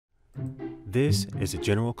This is a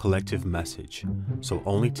general collective message, so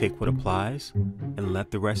only take what applies and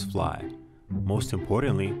let the rest fly. Most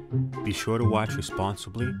importantly, be sure to watch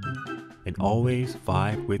responsibly and always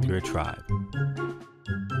vibe with your tribe.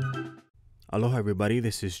 Aloha everybody,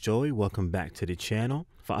 this is Joey. Welcome back to the channel.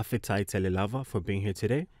 Fa'afetai telelava for being here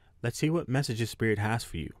today. Let's see what messages Spirit has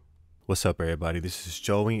for you. What's up everybody, this is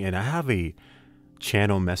Joey and I have a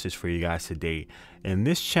channel message for you guys today. And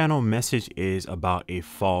this channel message is about a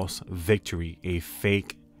false victory, a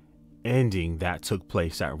fake ending that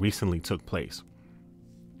recently took place.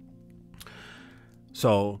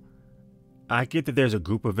 So I get that there's a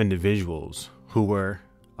group of individuals who were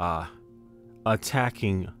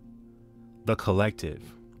attacking the collective.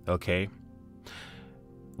 Okay,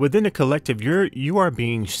 within the collective, you are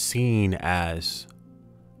being seen as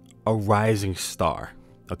a rising star.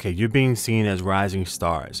 Okay, you're being seen as rising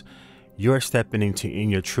stars. You're stepping in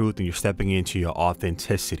your truth and you're stepping into your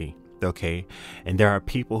authenticity. Okay, and there are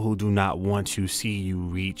people who do not want to see you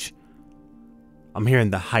reach, I'm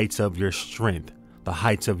hearing, the heights of your strength, the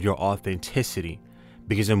heights of your authenticity,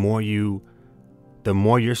 because the more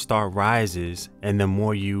your star rises and the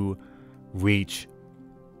more you reach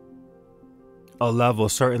a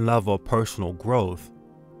certain level of personal growth,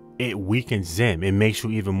 it weakens them. It makes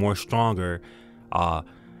you even more stronger,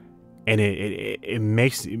 and it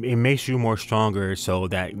makes you more stronger so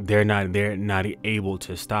that they're not able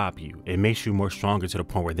to stop you. It makes you more stronger to the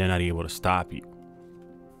point where they're not able to stop you.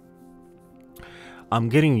 I'm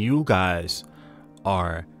getting you guys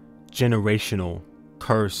are generational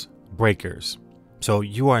curse breakers. So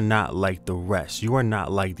you are not like the rest. You are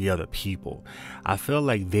not like the other people. I feel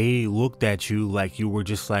like they looked at you like you were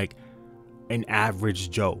just like an average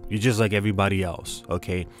Joe. You're just like everybody else.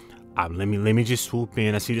 Okay. Let me just swoop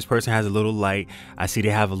in. I see this person has a little light. I see they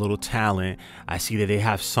have a little talent. I see that they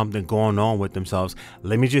have something going on with themselves.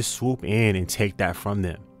 Let me just swoop in and take that from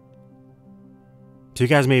them. So you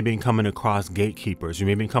guys may have been coming across gatekeepers. You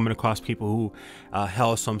may have been coming across people who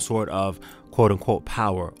held some sort of quote unquote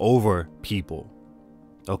power over people.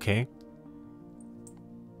 Okay.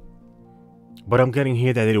 But I'm getting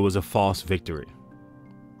here that it was a false victory.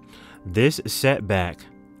 This setback,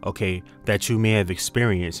 okay, that you may have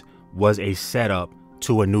experienced was a setup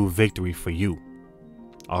to a new victory for you.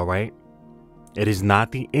 All right. It is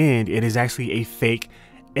not the end. It is actually a fake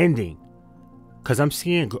ending, because I'm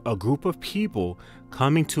seeing a group of people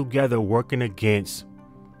coming together, working against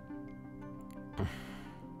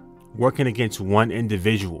one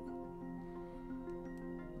individual.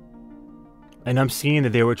 And I'm seeing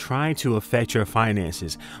that they were trying to affect your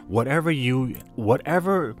finances. Whatever you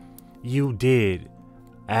did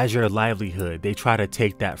as your livelihood, they try to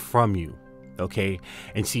take that from you. Okay.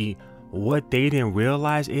 And see, what they didn't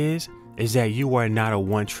realize is that you are not a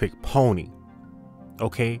one-trick pony.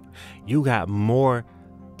 Okay. You got more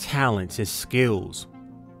talents and skills.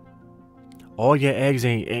 All your eggs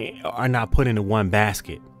are not put into one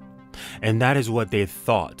basket. And that is what they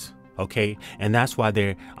thought. Okay. And that's why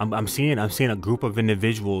I'm seeing a group of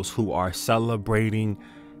individuals who are celebrating.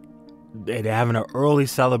 They're having an early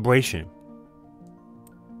celebration.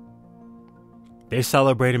 They're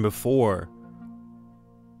celebrating before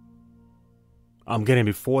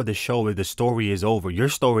the show, the story is over. Your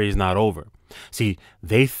story is not over. See,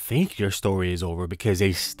 they think your story is over because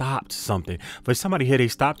they stopped something. For somebody here, they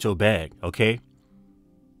stopped your bag. Okay.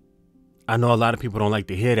 I know a lot of people don't like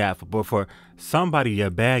to hear that, but for somebody, your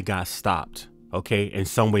bag got stopped. Okay, in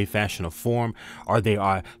some way, fashion, or form, or they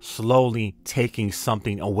are slowly taking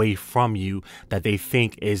something away from you that they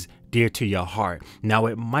think is dear to your heart. Now,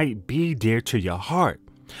 it might be dear to your heart,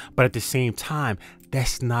 but at the same time,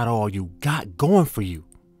 that's not all you got going for you.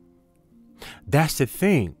 That's the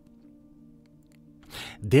thing.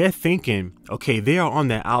 They're thinking, okay, they are on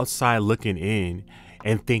the outside looking in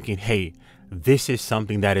and thinking, hey, this is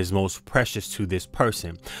something that is most precious to this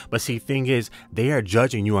person. But see, thing is, they are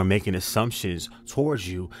judging you or making assumptions towards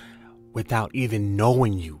you without even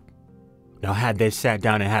knowing you. Now, had they sat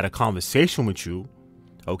down and had a conversation with you,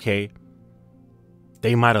 okay,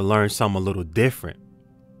 they might have learned something a little different.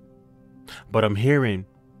 But I'm hearing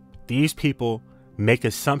these people make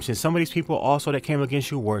assumptions. Some of these people also that came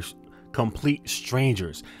against you were complete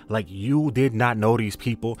strangers. Like, you did not know these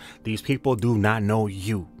people. These people do not know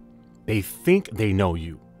you. They think they know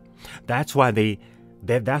you. That's why they're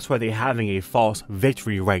having a false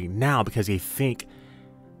victory right now, because they think,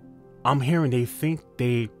 I might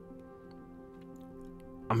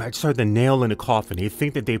start the nail in the coffin. They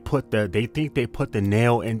think that they put the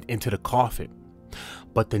nail into the coffin.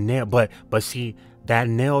 But see, that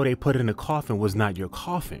nail they put in the coffin was not your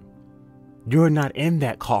coffin. You're not in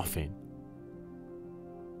that coffin.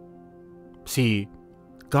 See,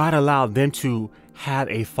 God allowed them to have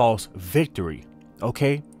a false victory.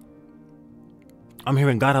 Okay. I'm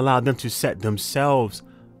hearing God allowed them to set themselves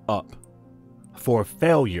up for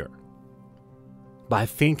failure by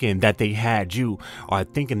thinking that they had you, or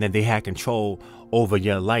thinking that they had control over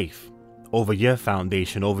your life, over your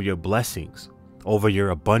foundation, over your blessings, over your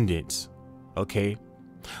abundance. Okay.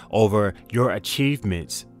 Over your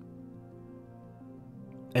achievements.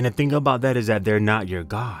 And the thing about that is that they're not your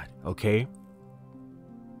God. Okay.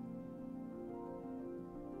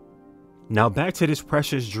 Now back to this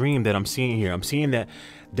precious dream that I'm seeing here. I'm seeing that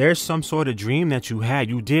there's some sort of dream that you had.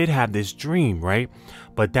 You did have this dream, right?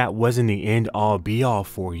 But that wasn't the end all be all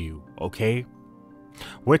for you. Okay.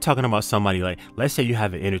 We're talking about somebody like, let's say you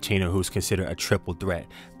have an entertainer who's considered a triple threat.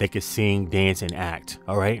 They could sing, dance, and act.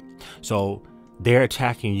 All right. So they're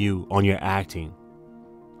attacking you on your acting.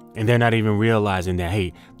 And they're not even realizing that,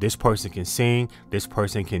 hey, this person can sing, this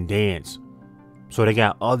person can dance. So they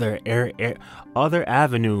got other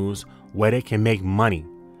avenues where they can make money.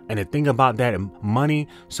 And the thing about that, money,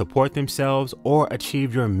 support themselves or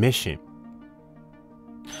achieve your mission.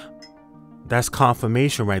 That's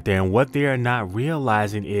confirmation right there. And what they are not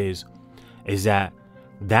realizing is that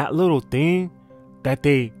little thing that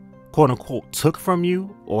they quote unquote took from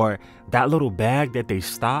you, or that little bag that they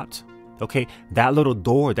stopped. Okay. That little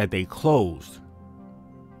door that they closed.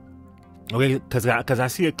 Okay. Cause I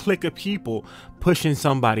see a clique of people pushing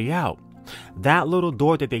somebody out. That little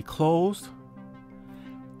door that they closed.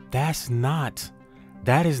 That is not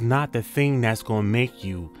the thing that's going to make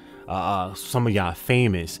you, some of y'all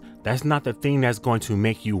famous. That's not the thing that's going to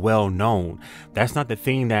make you well known. That's not the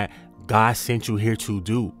thing that God sent you here to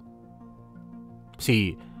do.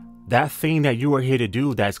 See, that thing that you are here to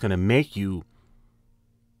do, that's going to make you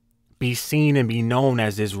be seen and be known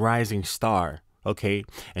as this rising star. Okay.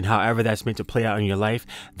 And however that's meant to play out in your life,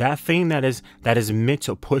 that thing that is meant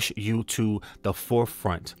to push you to the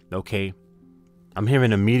forefront. Okay. I'm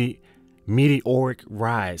hearing a meteoric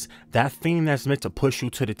rise. That thing that's meant to push you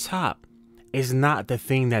to the top is not the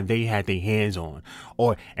thing that they had their hands on,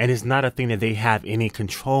 and it's not a thing that they have any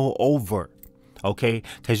control over. Okay.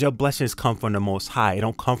 Because your blessings come from the Most High. It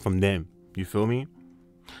don't come from them. You feel me?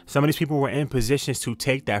 Some of these people were in positions to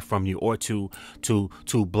take that from you, or to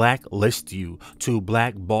blacklist you, to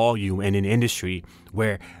blackball you in an industry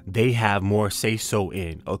where they have more say so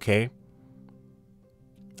in. Okay.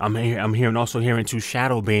 I'm also hearing to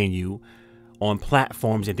shadow ban you on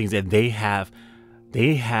platforms and things that they have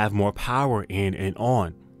more power in and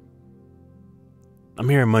on. I'm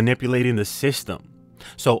hearing manipulating the system.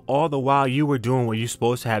 So all the while you were doing what you're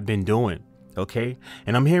supposed to have been doing. Okay.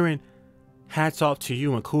 And I'm hearing hats off to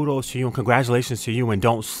you and kudos to you and congratulations to you, and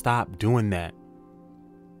don't stop doing that.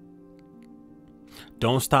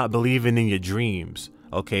 Don't stop believing in your dreams.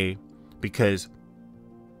 Okay. Because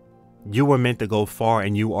you were meant to go far,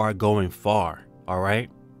 and you are going far. All right.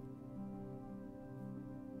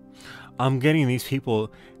 I'm getting these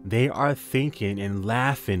people, they are thinking and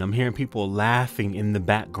laughing. I'm hearing people laughing in the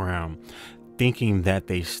background, thinking that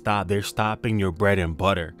they're stopping your bread and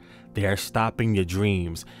butter. They are stopping your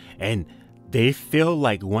dreams. And they feel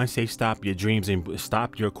like once they stop your dreams and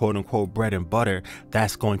stop your quote unquote bread and butter,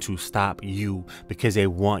 that's going to stop you, because they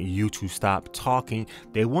want you to stop talking.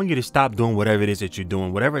 They want you to stop doing whatever it is that you're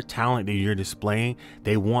doing, whatever talent that you're displaying.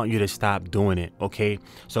 They want you to stop doing it. Okay.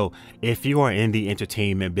 So if you are in the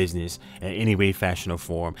entertainment business in any way, fashion or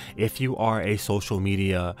form, if you are a social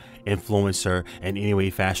media influencer in any way,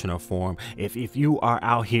 fashion or form, if you are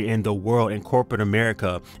out here in the world, in corporate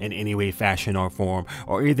America in any way, fashion or form,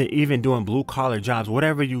 or even doing blue collar jobs,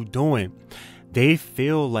 whatever you're doing, they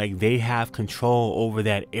feel like they have control over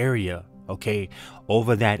that area. Okay.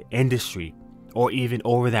 Over that industry, or even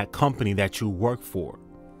over that company that you work for.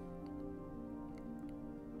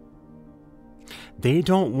 They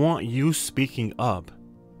don't want you speaking up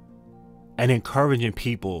and encouraging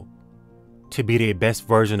people to be their best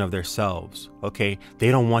version of themselves. Okay. They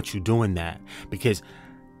don't want you doing that, because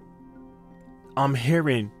I'm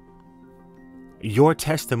hearing your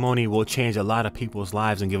testimony will change a lot of people's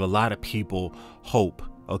lives and give a lot of people hope.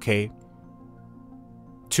 Okay.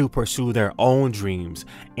 To pursue their own dreams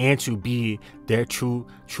and to be their true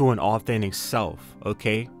and authentic self.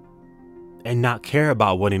 Okay. And not care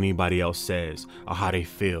about what anybody else says or how they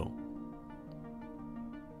feel.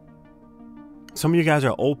 Some of you guys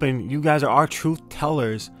are open. You guys are our truth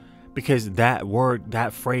tellers, because that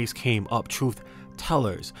phrase came up, truth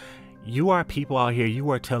tellers. You are people out here. You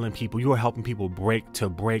are telling people, you are helping people break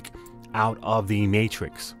out of the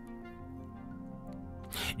matrix.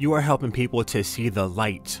 You are helping people to see the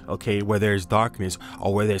light, okay, where there's darkness,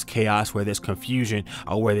 or where there's chaos, where there's confusion,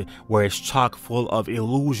 or where it's chock full of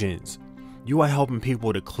illusions. You are helping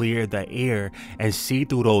people to clear the air and see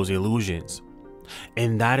through those illusions.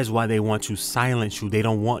 And that is why they want to silence you. They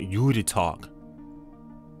don't want you to talk.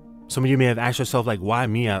 Some of you may have asked yourself, like, why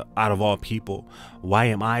me out of all people? Why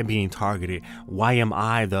am I being targeted? Why am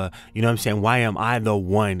I the, you know what I'm saying? Why am I the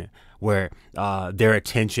one where their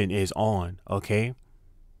attention is on? Okay.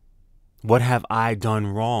 What have I done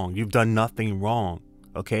wrong? You've done nothing wrong.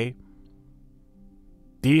 Okay.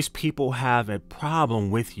 These people have a problem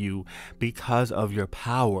with you because of your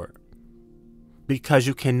power. Because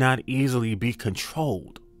you cannot easily be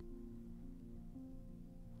controlled.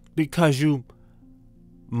 Because you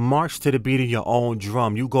march to the beat of your own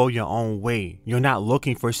drum. You go your own way. You're not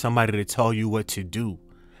looking for somebody to tell you what to do,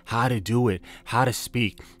 how to do it, how to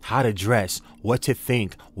speak, how to dress, what to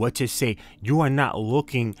think, what to say. You are not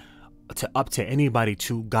looking up to anybody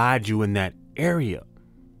to guide you in that area.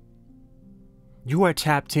 You are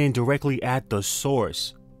tapped in directly at the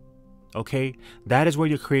source. Okay, that is where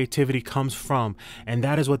your creativity comes from, and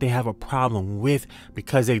that is what they have a problem with,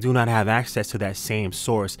 because they do not have access to that same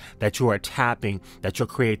source that you are tapping, that your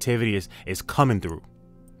creativity is coming through.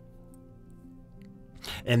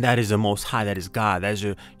 And that is the Most High, that is God, that is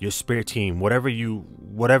your spirit team, whatever you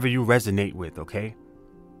resonate with. Okay,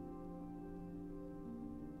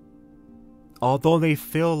 although they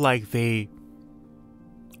feel like they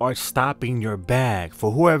are stopping your bag,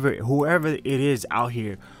 for whoever it is out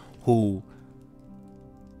here who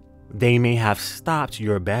they may have stopped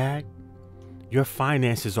your bag, your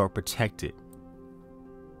finances are protected.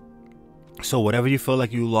 So whatever you feel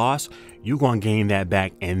like you lost, you're going to gain that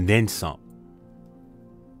back and then some.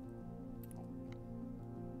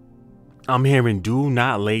 I'm hearing, do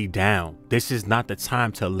not lay down. This is not the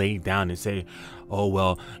time to lay down and say, oh,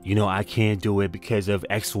 well, you know, I can't do it because of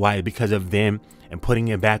X, Y, because of them, and putting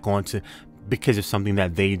it back onto because of something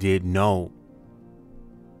that they did. No.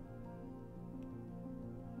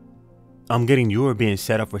 I'm getting you are being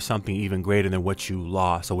set up for something even greater than what you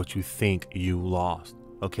lost or what you think you lost.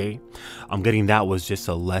 Okay. I'm getting that was just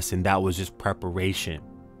a lesson. That was just preparation.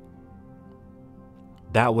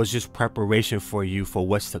 That was just preparation for you for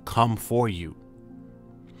what's to come for you.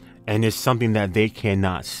 And it's something that they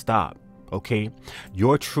cannot stop. Okay.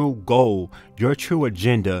 Your true goal, your true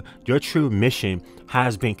agenda, your true mission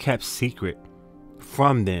has been kept secret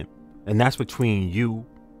from them. And that's between you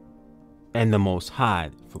and the Most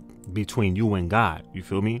High, between you and God. You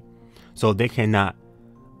feel me? So they cannot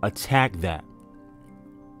attack that.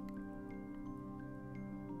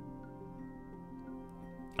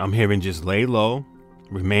 I'm hearing just lay low,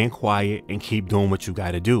 remain quiet, and keep doing what you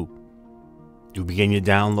got to do. You'll be getting your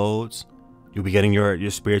downloads. You'll be getting your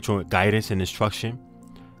spiritual guidance and instruction.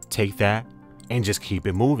 Take that and just keep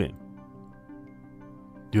it moving.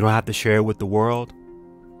 You don't have to share it with the world.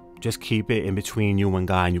 Just keep it in between you and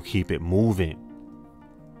God, and you keep it moving.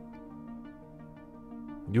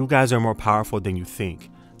 You guys are more powerful than you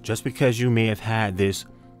think. Just because you may have had this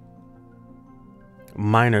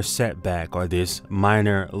minor setback or this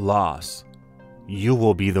minor loss, you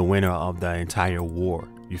will be the winner of the entire war.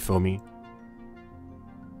 You feel me?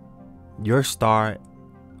 Your star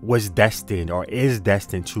was destined or is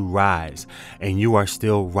destined to rise, and you are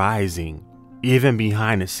still rising, even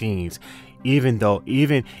behind the scenes. Even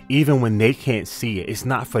when they can't see it, it's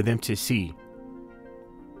not for them to see.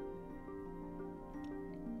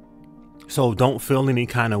 So don't feel any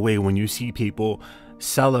kind of way when you see people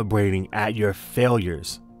celebrating at your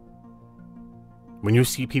failures. When you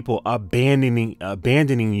see people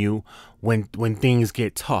abandoning you when things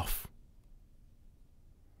get tough.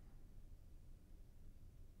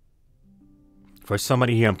 For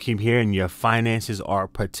somebody here, I'm keep hearing your finances are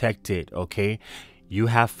protected, okay? You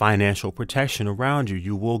have financial protection around you.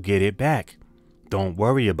 You will get it back. Don't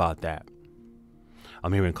worry about that.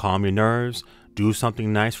 I'm hearing calm your nerves. Do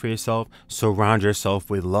something nice for yourself. Surround yourself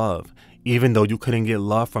with love. Even though you couldn't get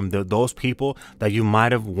love from those people that you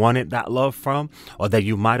might have wanted that love from, or that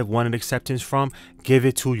you might have wanted acceptance from, give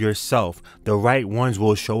it to yourself. The right ones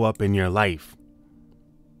will show up in your life.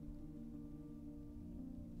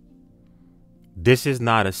 This is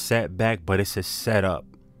not a setback, but it's a setup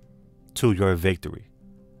to your victory.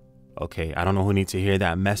 Okay, I don't know who needs to hear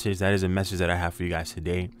that message. That is a message that I have for you guys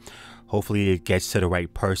today. Hopefully it gets to the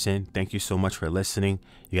right person. Thank you so much for listening.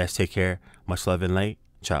 You guys take care. Much love and light.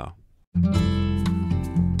 Ciao.